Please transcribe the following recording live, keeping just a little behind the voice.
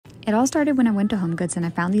It all started when I went to HomeGoods and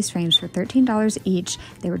I found these frames for $13 each.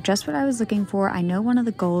 They were just what I was looking for. I know one of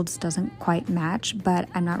the golds doesn't quite match, but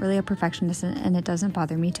I'm not really a perfectionist and it doesn't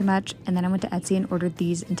bother me too much. And then I went to Etsy and ordered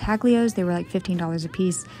these Intaglios. They were like $15 a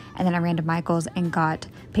piece. And then I ran to Michael's and got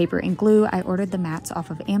paper and glue. I ordered the mats off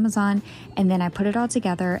of Amazon and then I put it all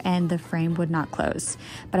together and the frame would not close.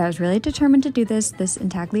 But I was really determined to do this. This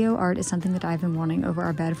Intaglio art is something that I've been wanting over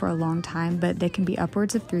our bed for a long time, but they can be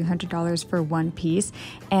upwards of $300 for one piece.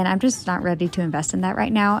 And I'm just not ready to invest in that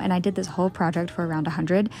right now. And I did this whole project for around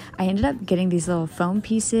 $100. I ended up getting these little foam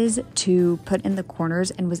pieces to put in the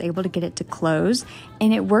corners and was able to get it to close.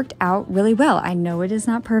 And it worked out really well. I know it is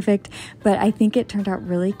not perfect, but I think it turned out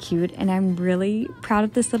really cute. And I'm really proud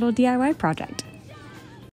of this little DIY project.